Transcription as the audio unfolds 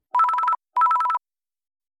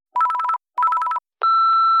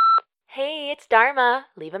Dharma.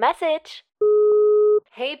 Leave a message.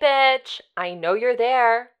 Hey, bitch. I know you're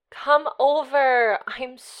there. Come over.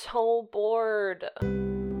 I'm so bored.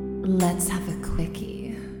 Let's have a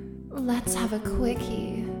quickie. Let's have a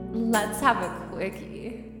quickie. Let's have a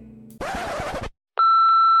quickie.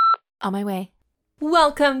 On my way.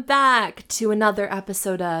 Welcome back to another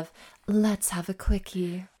episode of Let's Have a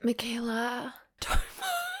Quickie. Michaela.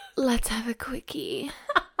 Let's have a quickie.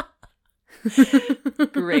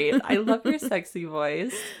 Great. I love your sexy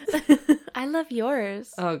voice. I love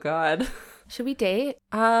yours. Oh, God. Should we date?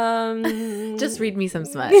 Just read me some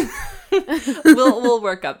smut. We'll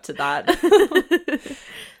work up to that.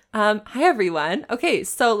 Hi, everyone. Okay,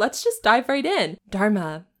 so let's just dive right in.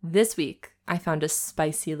 Dharma, this week I found a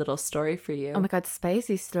spicy little story for you. Oh my God,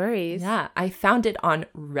 spicy stories. Yeah, I found it on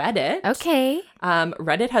Reddit. Okay.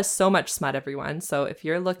 Reddit has so much smut, everyone. So if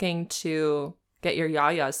you're looking to get your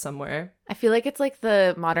yayas somewhere, I feel like it's like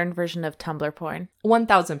the modern version of Tumblr porn.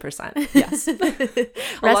 1000%. Yes.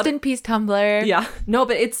 Rest in peace, Tumblr. Yeah. No,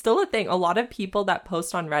 but it's still a thing. A lot of people that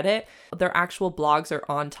post on Reddit, their actual blogs are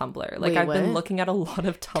on Tumblr. Like, Wait, I've been what? looking at a lot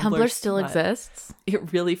of Tumblr. Tumblr still smut. exists?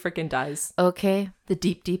 It really freaking does. Okay. The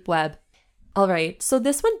deep, deep web. All right. So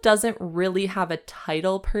this one doesn't really have a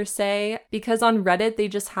title per se, because on Reddit, they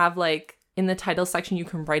just have like, in the title section, you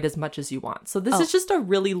can write as much as you want. So this is just a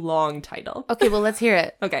really long title. Okay, well, let's hear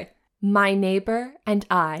it. Okay. My neighbor and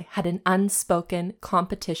I had an unspoken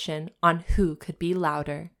competition on who could be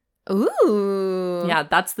louder. Ooh. Yeah,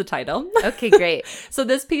 that's the title. Okay, great. So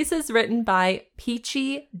this piece is written by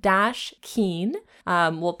Peachy-Keen.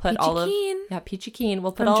 We'll put all of Keen. Peachy Keen.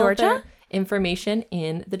 We'll put From all Georgia? of their information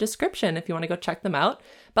in the description if you want to go check them out.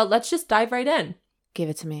 But let's just dive right in. Give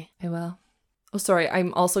it to me. I will. Oh, sorry.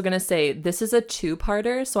 I'm also going to say this is a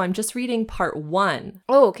two-parter, so I'm just reading part 1.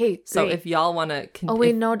 Oh, okay. So great. if y'all want to... Oh,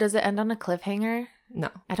 wait, no. Does it end on a cliffhanger? No.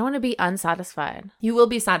 I don't want to be unsatisfied. You will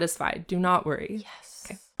be satisfied. Do not worry. Yes.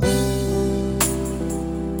 Okay.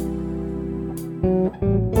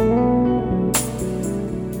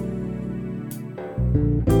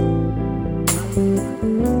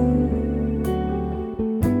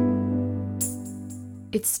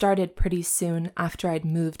 It started pretty soon after I'd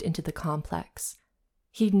moved into the complex.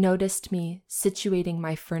 He'd noticed me situating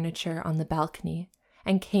my furniture on the balcony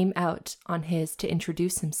and came out on his to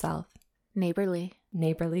introduce himself. Neighborly.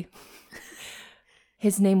 Neighborly.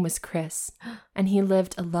 His name was Chris, and he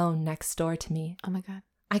lived alone next door to me. Oh my God.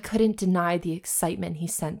 I couldn't deny the excitement he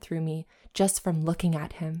sent through me just from looking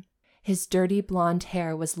at him. His dirty blonde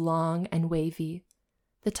hair was long and wavy.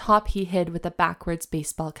 The top he hid with a backwards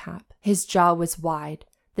baseball cap. His jaw was wide,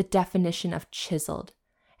 the definition of chiseled,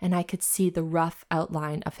 and I could see the rough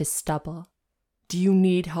outline of his stubble. Do you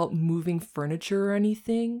need help moving furniture or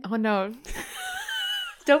anything? Oh no.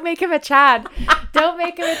 Don't make him a Chad. Don't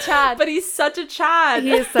make him a Chad. But he's such a Chad.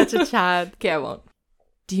 He is such a Chad. Okay, I won't.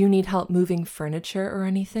 Do you need help moving furniture or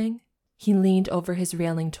anything? He leaned over his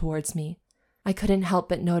railing towards me. I couldn't help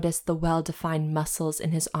but notice the well-defined muscles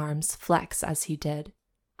in his arms flex as he did.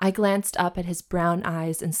 I glanced up at his brown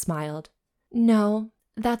eyes and smiled. No,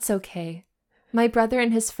 that's okay. My brother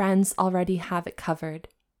and his friends already have it covered.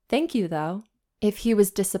 Thank you, though. If he was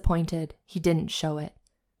disappointed, he didn't show it.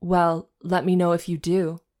 Well, let me know if you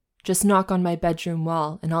do. Just knock on my bedroom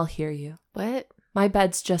wall and I'll hear you. What? My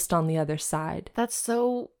bed's just on the other side. That's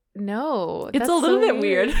so... No. It's That's a little so bit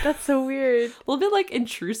weird. That's so weird. A little bit like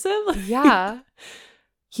intrusive. Yeah.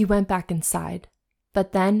 He went back inside,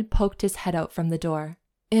 but then poked his head out from the door.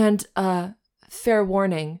 And, fair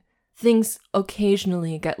warning, things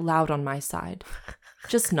occasionally get loud on my side.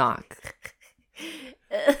 Just knock.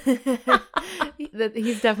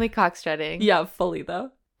 He's definitely cockstrutting. Yeah, fully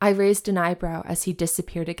though. I raised an eyebrow as he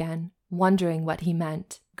disappeared again, wondering what he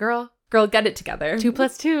meant. Girl, Get it together. 2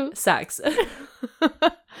 + 2. Sex.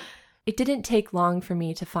 It didn't take long for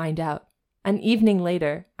me to find out. An evening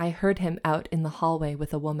later, I heard him out in the hallway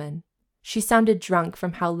with a woman. She sounded drunk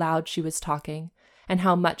from how loud she was talking and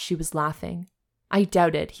how much she was laughing. I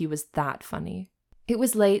doubted he was that funny. It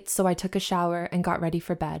was late, so I took a shower and got ready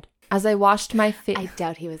for bed. As I washed my face... I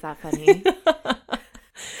doubt he was that funny.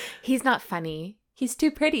 He's not funny. He's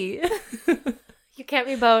too pretty. You can't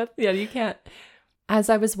be both. Yeah, you can't. As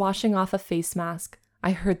I was washing off a face mask,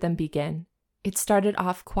 I heard them begin. It started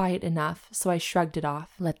off quiet enough, so I shrugged it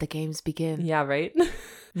off. Let the games begin. Yeah, right?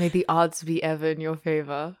 May the odds be ever in your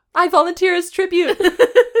favor. I volunteer as tribute.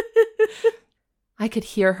 I could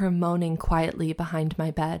hear her moaning quietly behind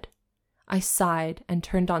my bed. I sighed and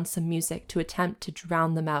turned on some music to attempt to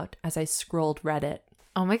drown them out as I scrolled Reddit.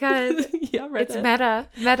 Oh my God. Yeah, Reddit. It's meta.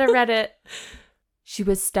 Meta Reddit. She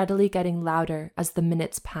was steadily getting louder as the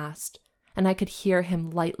minutes passed, and I could hear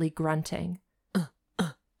him lightly grunting.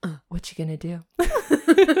 What you gonna do?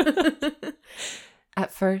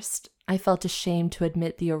 At first, I felt ashamed to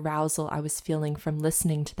admit the arousal I was feeling from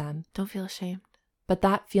listening to them. Don't feel ashamed. But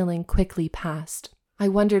that feeling quickly passed. I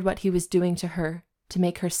wondered what he was doing to her to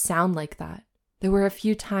make her sound like that. There were a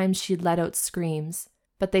few times she'd let out screams,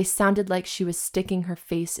 but they sounded like she was sticking her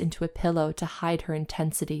face into a pillow to hide her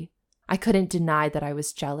intensity. I couldn't deny that I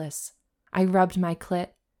was jealous. I rubbed my clit,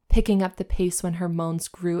 picking up the pace when her moans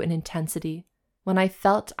grew in intensity. When I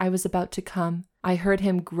felt I was about to come, I heard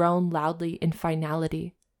him groan loudly in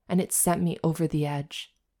finality, and it sent me over the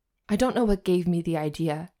edge. I don't know what gave me the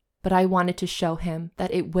idea, but I wanted to show him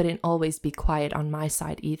that it wouldn't always be quiet on my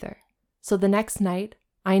side either. So the next night,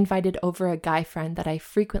 I invited over a guy friend that I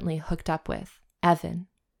frequently hooked up with, Evan.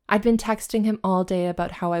 I'd been texting him all day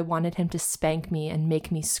about how I wanted him to spank me and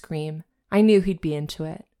make me scream. I knew he'd be into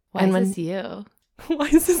it. Why is this you? Why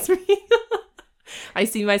is this me? I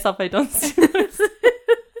see myself, I don't see myself.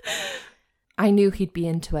 I knew he'd be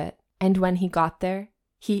into it, and when he got there,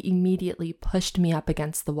 he immediately pushed me up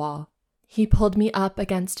against the wall. He pulled me up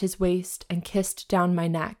against his waist and kissed down my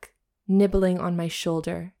neck, nibbling on my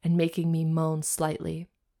shoulder and making me moan slightly.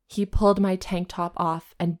 He pulled my tank top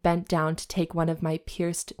off and bent down to take one of my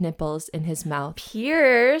pierced nipples in his mouth.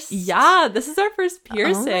 Pierced? Yeah, this is our first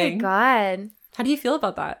piercing. Oh my God. How do you feel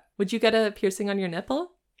about that? Would you get a piercing on your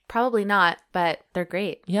nipple? Probably not, but they're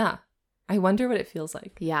great. Yeah. I wonder what it feels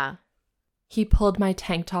like. Yeah. He pulled my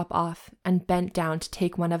tank top off and bent down to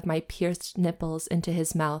take one of my pierced nipples into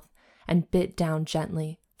his mouth and bit down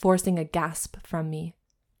gently, forcing a gasp from me.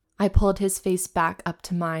 I pulled his face back up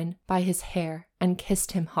to mine by his hair and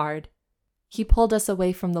kissed him hard. He pulled us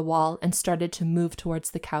away from the wall and started to move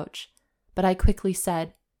towards the couch, but I quickly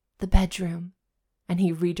said, "The bedroom," and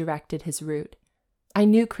he redirected his route. I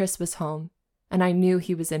knew Chris was home, and I knew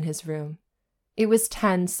he was in his room. It was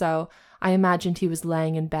 10, so I imagined he was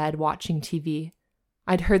laying in bed watching TV.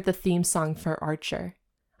 I'd heard the theme song for Archer.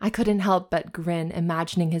 I couldn't help but grin,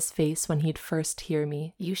 imagining his face when he'd first hear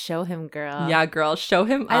me. You show him, girl. Yeah, girl, show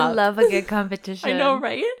him up. I love a good competition. I know,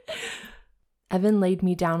 right? Evan laid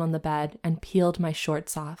me down on the bed and peeled my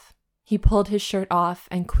shorts off. He pulled his shirt off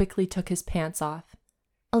and quickly took his pants off.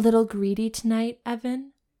 "A little greedy tonight,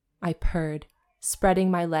 Evan?" I purred, spreading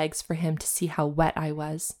my legs for him to see how wet I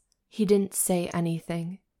was. He didn't say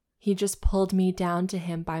anything. He just pulled me down to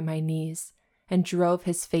him by my knees and drove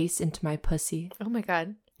his face into my pussy. Oh my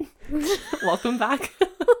God. Welcome back.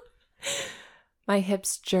 My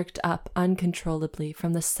hips jerked up uncontrollably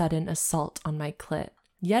from the sudden assault on my clit.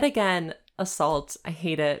 Yet again, assault. I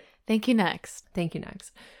hate it. Thank you, next. Thank you,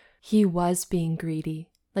 next. He was being greedy,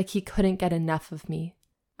 like he couldn't get enough of me.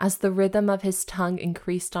 As the rhythm of his tongue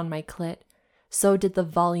increased on my clit, so did the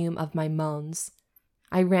volume of my moans.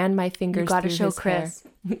 I ran my fingers through his hair. You gotta show Chris.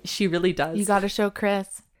 She really does. You gotta show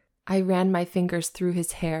Chris. I ran my fingers through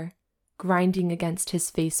his hair, grinding against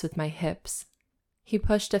his face with my hips. He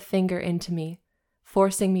pushed a finger into me,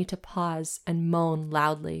 forcing me to pause and moan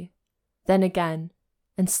loudly. Then again,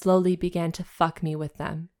 and slowly began to fuck me with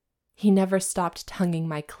them. He never stopped tonguing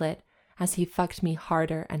my clit as he fucked me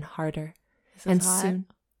harder and harder. This is hot. Soon...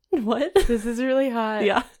 What? This is really hot.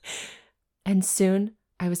 Yeah. And soon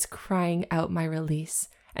I was crying out my release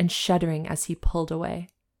and shuddering as he pulled away.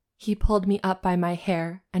 He pulled me up by my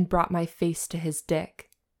hair and brought my face to his dick.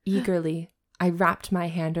 Eagerly, I wrapped my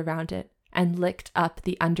hand around it and licked up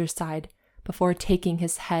the underside before taking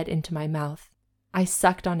his head into my mouth. I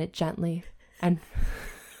sucked on it gently and...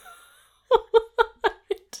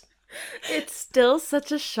 It's still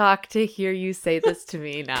such a shock to hear you say this to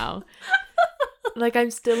me now. Like,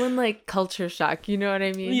 I'm still in, like, culture shock. You know what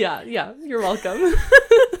I mean? Yeah, you're welcome.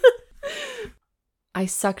 I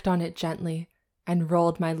sucked on it gently and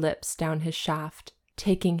rolled my lips down his shaft,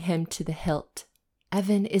 taking him to the hilt.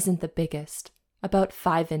 Evan isn't the biggest, about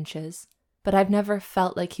 5 inches, but I've never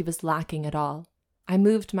felt like he was lacking at all. I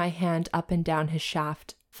moved my hand up and down his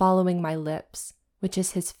shaft, following my lips, which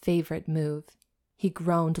is his favorite move. He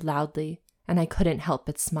groaned loudly, and I couldn't help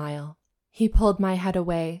but smile. He pulled my head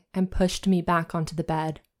away and pushed me back onto the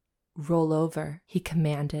bed. "Roll over," he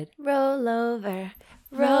commanded. Roll over,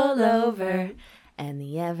 roll over, and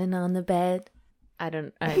the Evan on the bed. I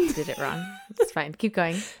did it wrong. It's fine. Keep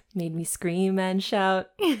going. Made me scream and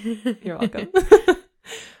shout. You're welcome.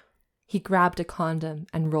 He grabbed a condom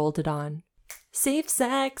and rolled it on. "Safe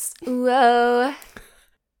sex." Whoa.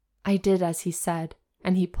 I did as he said,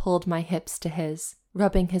 and he pulled my hips to his,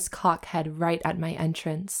 rubbing his cock head right at my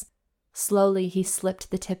entrance. Slowly, he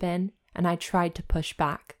slipped the tip in, and I tried to push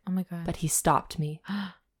back. Oh my God. But he stopped me.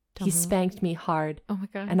 He move. spanked me hard, Oh my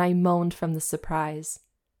God. and I moaned from the surprise.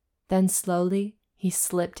 Then slowly, he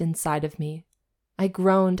slipped inside of me, I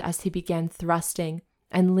groaned as he began thrusting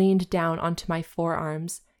and leaned down onto my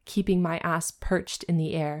forearms, keeping my ass perched in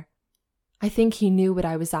the air. I think he knew what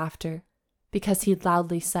I was after, because he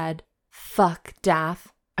loudly said, "Fuck,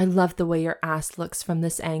 Daff, I love the way your ass looks from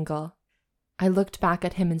this angle." I looked back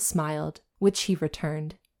at him and smiled, which he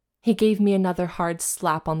returned. He gave me another hard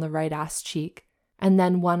slap on the right ass cheek, and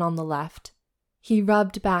then one on the left. He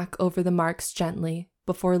rubbed back over the marks gently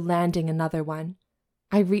before landing another one.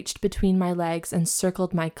 I reached between my legs and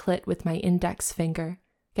circled my clit with my index finger,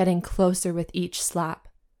 getting closer with each slap.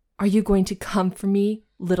 "Are you going to come for me,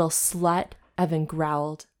 little slut?" Evan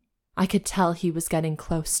growled. I could tell he was getting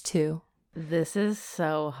close too. This is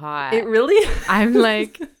so hot. It really? I'm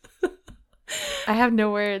like, I have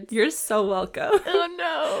no words. You're so welcome. Oh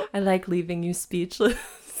no. I like leaving you speechless.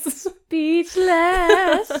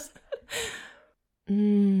 Speechless.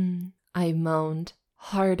 I moaned.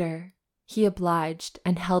 Harder. He obliged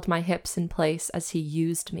and held my hips in place as he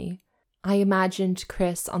used me. I imagined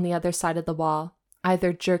Chris on the other side of the wall,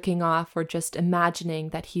 either jerking off or just imagining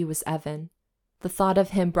that he was Evan. The thought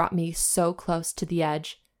of him brought me so close to the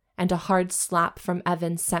edge, and a hard slap from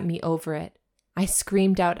Evan sent me over it. I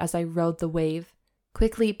screamed out as I rode the wave,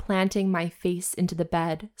 quickly planting my face into the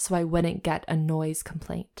bed so I wouldn't get a noise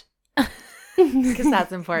complaint. Because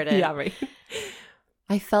that's important. Yeah, right.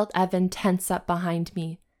 I felt Evan tense up behind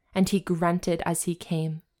me, and he grunted as he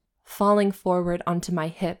came, falling forward onto my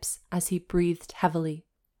hips as he breathed heavily.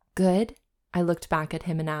 "Good?" I looked back at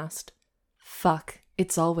him and asked. "Fuck,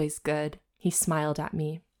 it's always good." He smiled at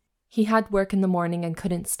me. He had work in the morning and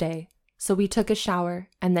couldn't stay, so we took a shower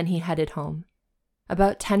and then he headed home.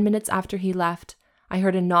 About 10 minutes after he left, I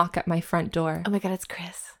heard a knock at my front door. Oh my God, it's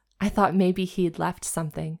Chris. I thought maybe he'd left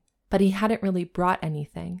something, but he hadn't really brought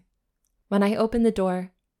anything. When I opened the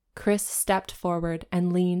door, Chris stepped forward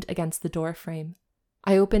and leaned against the door frame.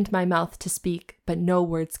 I opened my mouth to speak, but no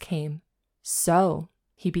words came. "So,"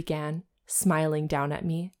 he began, smiling down at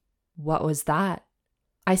me. "What was that?"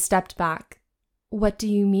 I stepped back. "What do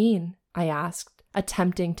you mean?" I asked,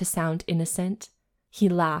 attempting to sound innocent. He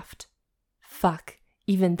laughed. Fuck,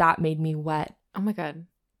 even that made me wet. Oh my God.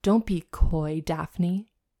 "Don't be coy, Daphne.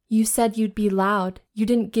 You said you'd be loud. You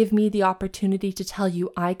didn't give me the opportunity to tell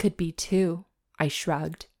you I could be too." I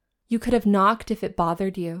shrugged. "You could have knocked if it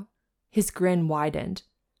bothered you." His grin widened.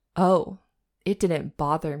 "Oh, it didn't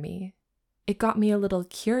bother me. It got me a little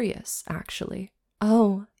curious, actually."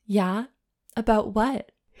 "Oh, yeah? About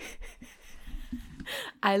what?"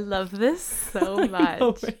 I love this so much.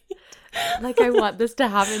 know, right? Like, I want this to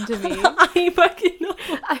happen to me. I fucking know.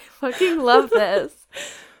 I fucking love this.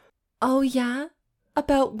 "Oh, yeah?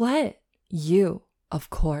 About what?" "You, of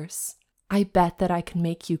course. I bet that I can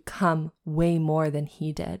make you come way more than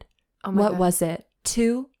he did." Oh my What God. was it?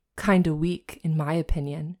 2? Kinda weak, in my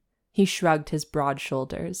opinion. He shrugged his broad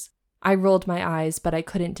shoulders. I rolled my eyes, but I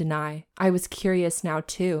couldn't deny. I was curious now,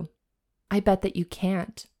 too. "I bet that you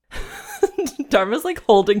can't." Dharma's like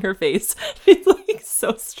holding her face. She's like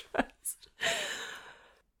so stressed.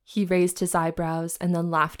 He raised his eyebrows and then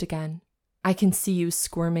laughed again. "I can see you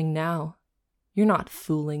squirming now. You're not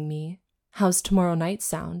fooling me. How's tomorrow night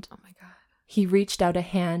sound?" Oh my God. He reached out a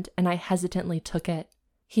hand and I hesitantly took it.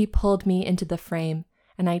 He pulled me into the frame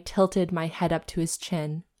and I tilted my head up to his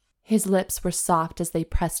chin. His lips were soft as they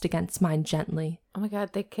pressed against mine gently. Oh my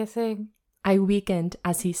God, they're kissing. I weakened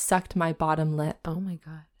as he sucked my bottom lip. Oh my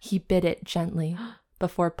God. He bit it gently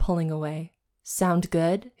before pulling away. "Sound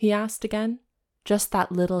good?" he asked again. Just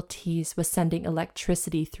that little tease was sending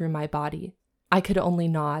electricity through my body. I could only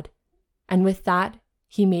nod. And with that,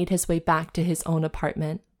 he made his way back to his own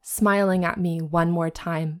apartment, smiling at me one more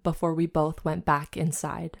time before we both went back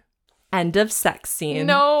inside. End of sex scene.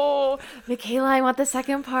 No. Michaela, I want the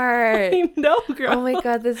second part. I know, girl. Oh my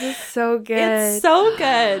God, this is so good. It's so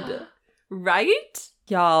good. Right?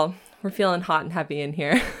 Y'all, we're feeling hot and heavy in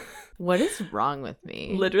here. What is wrong with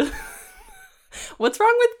me? Literally. What's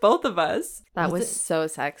wrong with both of us? That was it- so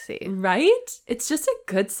sexy. Right? It's just a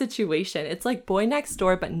good situation. It's like Boy Next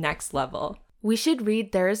Door, but next level. We should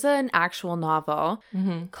read, there's an actual novel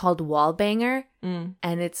called Wallbanger, and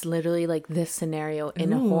it's literally like this scenario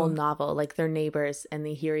in a whole novel. Like, they're neighbors and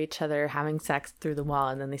they hear each other having sex through the wall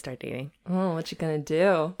and then they start dating. Oh, what you gonna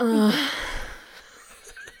do?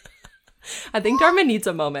 I think Dharma needs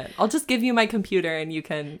a moment. I'll just give you my computer and you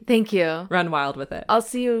can Thank you. run wild with it. I'll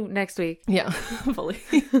see you next week. Yeah, fully.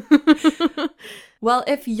 Well,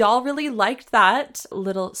 if y'all really liked that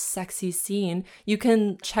little sexy scene, you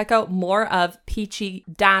can check out more of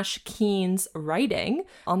Peachy-Keen's writing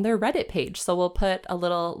on their Reddit page. So we'll put a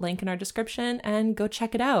little link in our description and go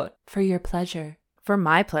check it out for your pleasure. For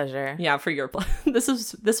my pleasure. Yeah, for your pleasure. This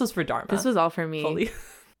was for Dharma. This was all for me. Fully.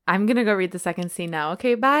 I'm gonna go read the second scene now.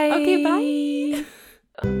 Okay, bye. Okay, bye.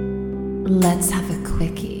 Let's have a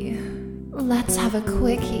quickie. Let's have a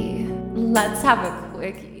quickie. Let's have a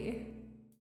quickie.